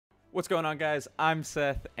What's going on, guys? I'm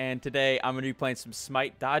Seth, and today I'm going to be playing some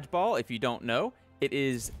Smite Dodgeball. If you don't know, it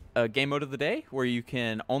is a game mode of the day where you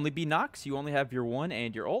can only be Nox. You only have your 1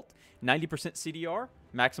 and your ult. 90% CDR.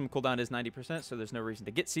 Maximum cooldown is 90%, so there's no reason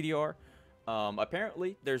to get CDR.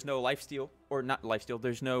 Apparently, there's no lifesteal, or not lifesteal,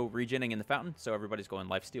 there's no regenning in the fountain, so everybody's going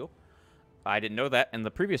lifesteal. I didn't know that in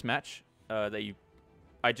the previous match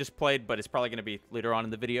I just played, but it's probably going to be later on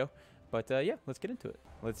in the video. But yeah, let's get into it.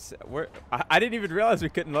 I didn't even realize we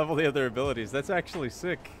couldn't level the other abilities. That's actually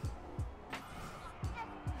sick.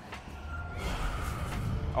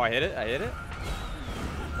 Oh, I hit it. I hit it.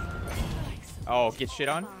 Oh, get shit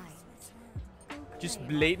on. Just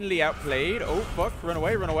blatantly outplayed. Oh, fuck. Run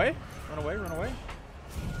away, run away. Run away, run away.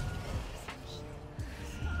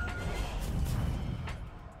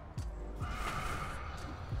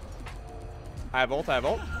 I have ult, I have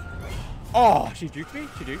ult. Oh, she juked me.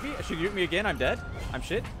 She juked me. She juked me again. I'm dead. I'm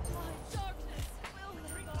shit.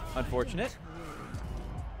 Unfortunate.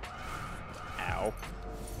 Ow.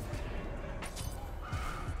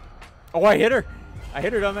 Oh, I hit her. I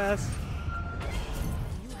hit her, dumbass.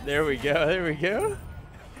 There we go. There we go.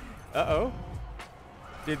 Uh-oh.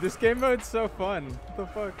 Dude, this game mode's so fun. What the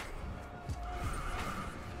fuck?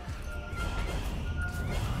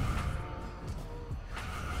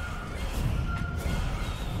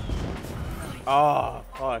 Oh,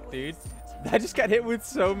 fuck, dude. I just got hit with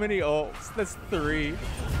so many ults. That's 3.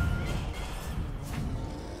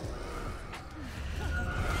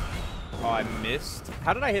 Oh, I missed.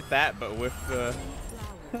 How did I hit that, but with the...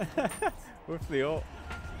 with the ult?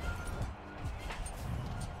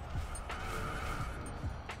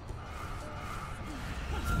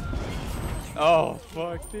 Oh,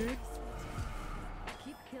 fuck, dude.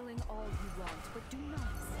 Keep killing all you want, but do not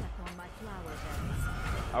step on my flower beds.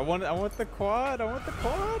 I want the quad. I want the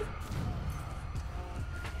quad.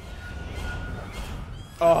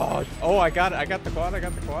 Oh, I got it. I got the quad. I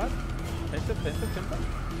got the quad. Penta, penta, penta.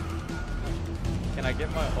 Can I get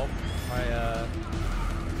my ult?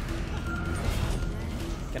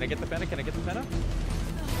 Can I get the penta? Can I get the penta?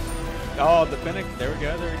 Oh, the penta. There we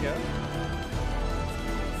go. There we go.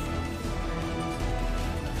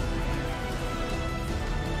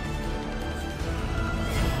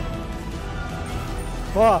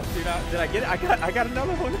 Fuck, dude, did I get it? I got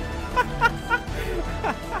another one.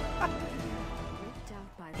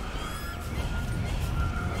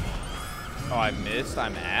 Oh, I missed.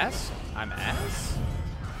 I'm ass. I'm ass.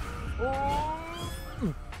 Oh.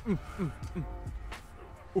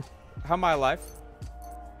 Ooh. How am I alive?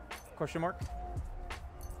 Question mark.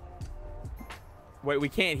 Wait, we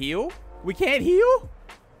can't heal? We can't heal?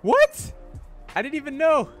 What? I didn't even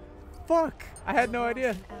know. Fuck. I had no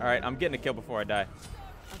idea. All right, I'm getting a kill before I die.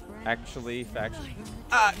 Actually, factually.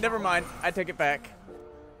 Ah, never mind. I take it back.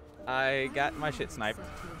 I got my shit sniped.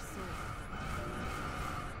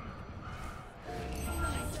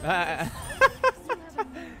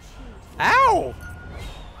 Ow!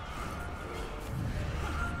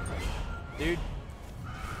 Dude.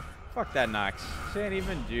 Fuck that Nox. She ain't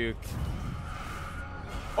even juke.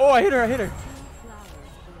 Oh, I hit her. I hit her.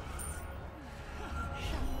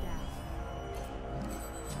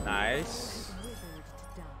 Nice.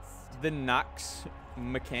 The Nox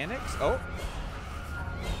mechanics. Oh.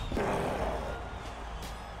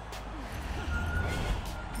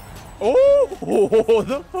 Oh,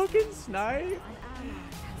 the fucking snipe.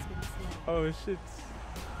 Oh, shit.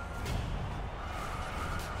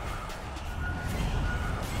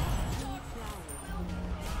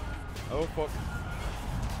 Oh, fuck.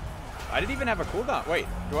 I didn't even have a cooldown. Wait,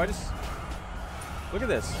 do I just... Look at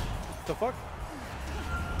this. What the fuck?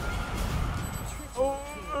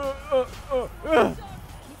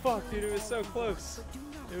 Fuck, dude, it was so close.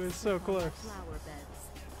 It was so close.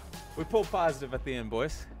 We pulled positive at the end,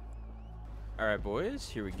 boys. Alright, boys,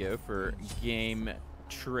 here we go for game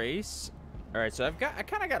trace. Alright, so I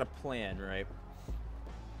kind of got a plan, right?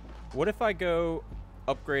 What if I go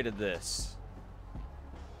upgraded this?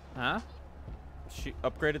 Huh?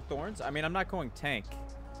 Upgraded thorns? I mean, I'm not going tank.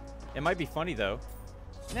 It might be funny, though.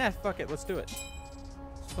 Nah, fuck it, let's do it.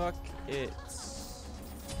 Fuck it.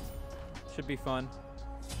 Should be fun.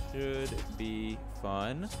 Should be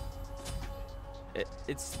fun.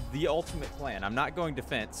 It's the ultimate plan. I'm not going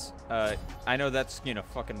defense. I know that's, you know,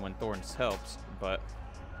 fucking when Thorns helps, but...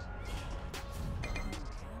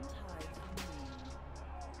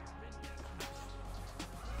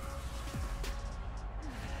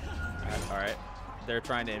 Alright. They're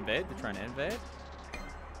trying to invade. They're trying to invade.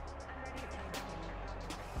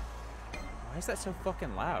 Why is that so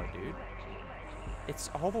fucking loud, dude?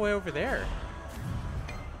 It's all the way over there.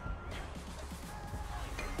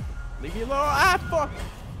 Leave me alone. Ah, fuck.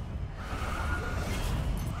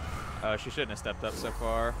 She shouldn't have stepped up so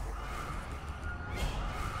far.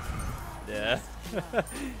 Yeah.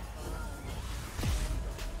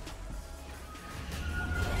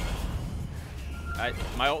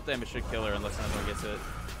 My ult damage should kill her unless another one gets it.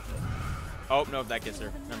 Oh, no, that gets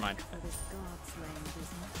her. Never mind.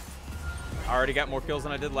 I already got more kills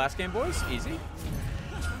than I did last game, boys. Easy.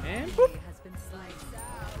 And boop.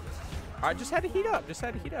 I just had to heat up. Just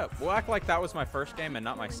had to heat up. We'll act like that was my first game and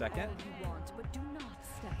not my second.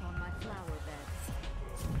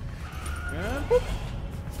 And boop.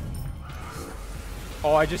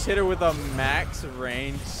 Oh, I just hit her with a max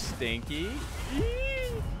range stinky.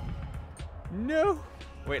 No.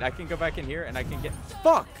 Wait, I can go back in here and I can get...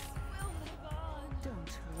 Fuck!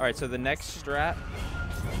 Alright, so the next strat,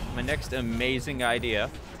 my next amazing idea,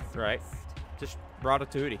 right? Just brought it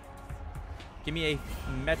to Hootie. Give me a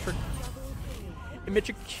metric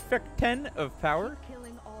 10 of power.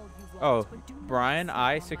 Oh, Brian,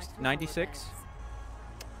 96.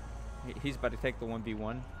 He's about to take the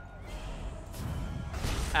 1v1.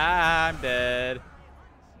 I'm dead.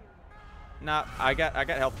 Nah, I got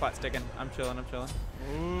health pot sticking. I'm chilling.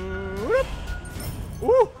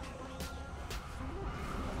 Ooh.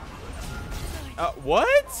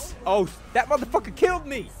 What? Oh, that motherfucker killed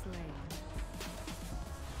me.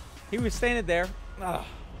 He was standing there. Ugh.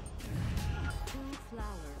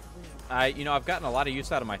 I've gotten a lot of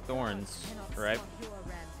use out of my thorns, right?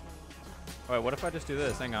 Wait, what if I just do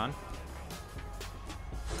this? Hang on.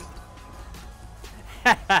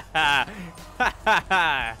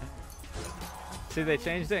 See, they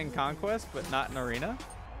changed it in Conquest, but not in Arena.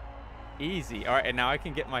 Easy. All right, and now I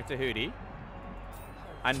can get my Tahuti.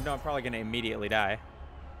 I know I'm probably going to immediately die.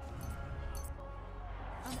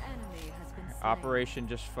 Operation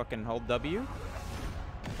just fucking hold W.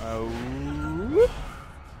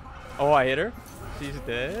 Oh, I hit her. She's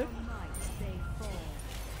dead.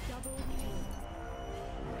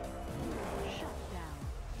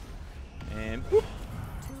 And boop.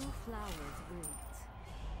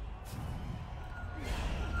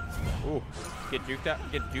 Ooh, get juked out.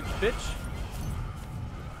 Get juked, bitch.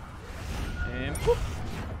 And boop.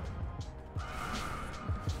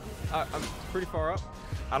 I'm pretty far up.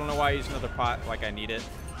 I don't know why I use another pot like I need it.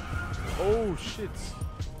 Oh, shit.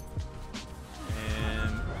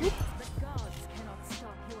 And whoop.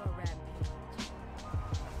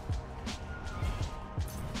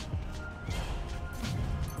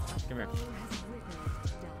 Come here.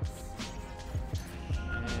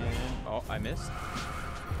 And, oh, I missed.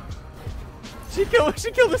 She killed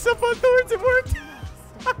herself on thorns. It worked.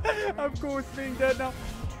 I'm cool with being dead now.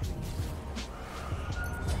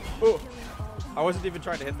 Oh. I wasn't even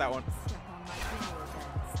trying to hit that one.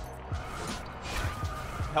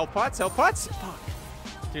 Health pots. Fuck.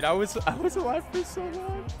 Dude, I was alive for so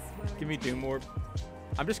long. Give me Doom Orb.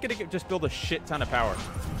 I'm just gonna build a shit ton of power,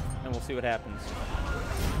 and we'll see what happens.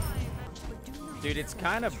 Dude, it's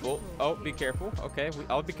kind of bull. Oh, be careful. Okay,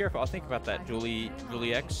 I'll be careful. I'll think about that, Julie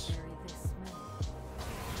X.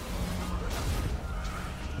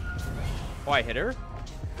 Oh, I hit her.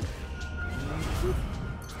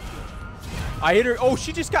 I hit her. Oh,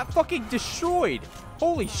 she just got fucking destroyed.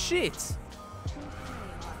 Holy shit.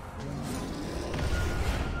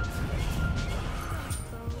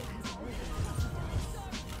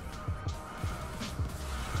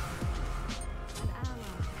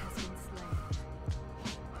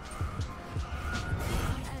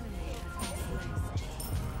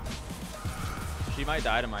 She might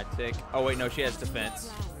die to my tick. Oh, wait, no, she has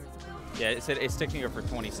defense. Yeah, it said it's ticking her for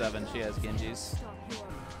 27. She has Genjis.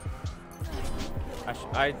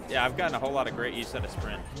 Yeah, I've gotten a whole lot of great use out of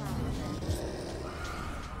sprint.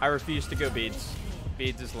 I refuse to go beads.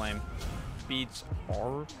 Beads is lame. Beads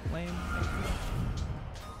are lame.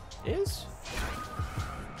 Is?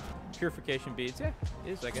 Purification beads, yeah,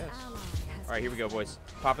 is, I guess. All right, here we go, boys.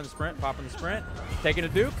 Popping the sprint, taking a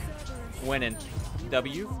Duke, winning.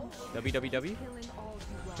 W.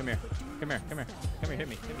 Come here, hit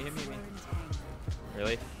me.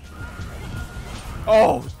 Really?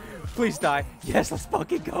 Oh! Please die. Yes, let's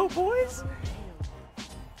fucking go, boys.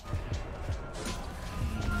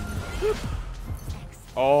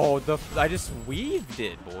 Oh, I just weaved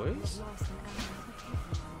it, boys.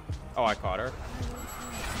 Oh, I caught her.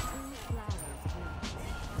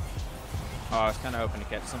 Oh, I was kind of hoping to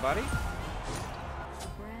catch somebody. All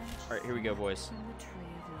right, here we go, boys.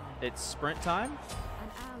 It's sprint time.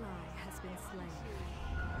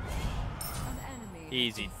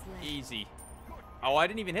 Easy. Oh, I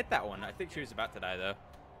didn't even hit that one. I think she was about to die, though.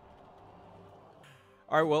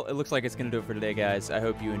 All right, well, it looks like it's going to do it for today, guys. I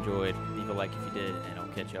hope you enjoyed. Leave a like if you did, and I'll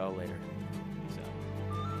catch y'all later.